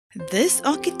This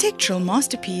architectural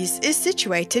masterpiece is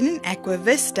situated in Aqua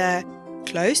Vista,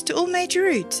 close to all major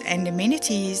routes and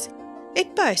amenities.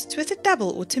 It boasts with a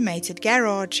double automated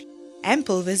garage,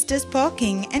 ample visitors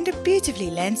parking and a beautifully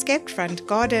landscaped front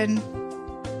garden.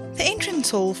 The entrance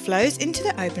hall flows into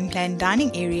the open-plan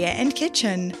dining area and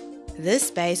kitchen. This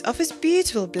space offers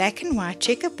beautiful black and white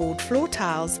checkerboard floor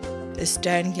tiles, a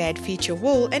stone-clad feature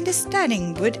wall and a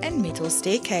stunning wood and metal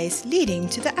staircase leading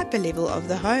to the upper level of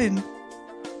the home.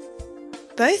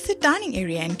 Both the dining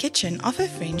area and kitchen offer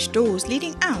French doors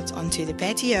leading out onto the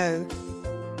patio.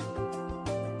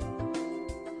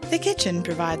 The kitchen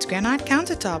provides granite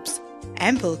countertops,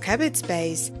 ample cupboard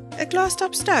space, a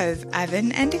glass-top stove,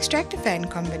 oven and extractor fan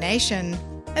combination,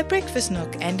 a breakfast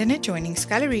nook and an adjoining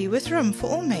scullery with room for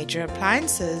all major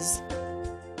appliances.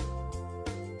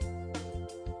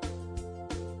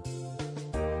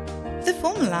 The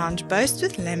formal lounge boasts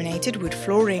with laminated wood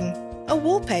flooring, a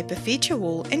wallpaper feature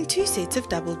wall and 2 sets of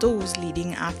double doors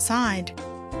leading outside.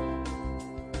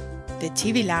 The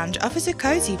TV lounge offers a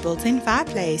cozy built-in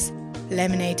fireplace,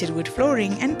 laminated wood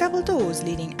flooring and double doors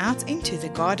leading out into the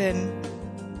garden.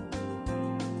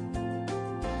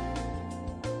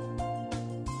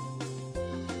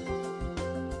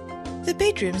 The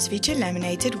bedrooms feature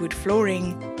laminated wood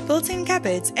flooring, built-in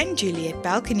cupboards and Juliet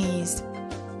balconies.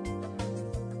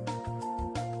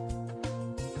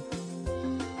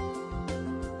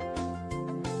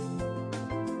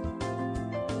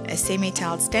 A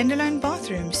semi-tiled standalone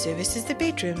bathroom services the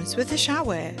bedrooms with a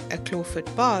shower, a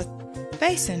clawfoot bath,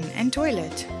 basin and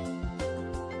toilet.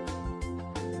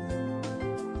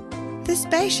 The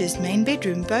spacious main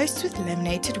bedroom boasts with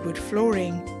laminated wood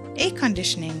flooring, air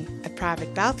conditioning, a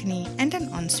private balcony and an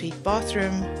ensuite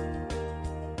bathroom.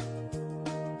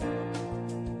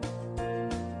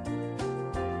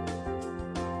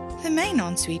 The main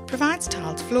ensuite provides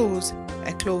tiled floors,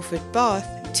 a clawfoot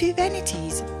bath, 2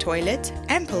 vanities, toilet,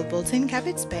 ample built-in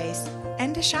cupboard space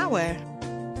and a shower.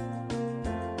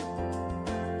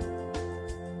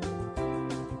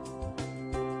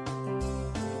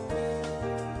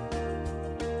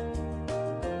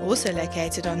 Also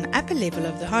located on the upper level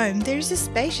of the home, there is a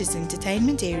spacious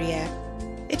entertainment area.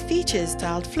 It features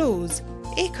tiled floors,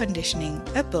 air conditioning,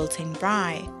 a built-in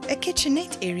braai, a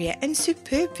kitchenette area and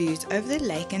superb views over the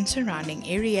lake and surrounding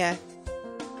area.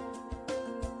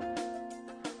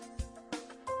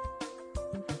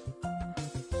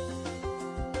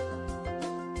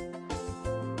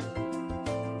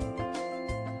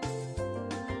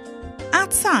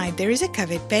 Outside, there is a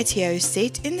covered patio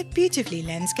set in the beautifully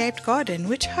landscaped garden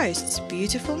which hosts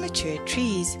beautiful mature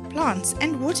trees, plants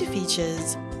and water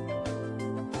features.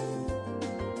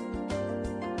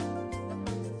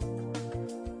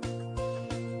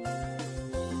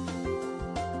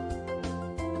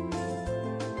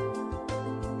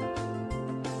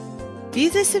 View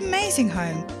this amazing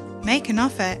home, make an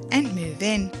offer and move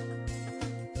in.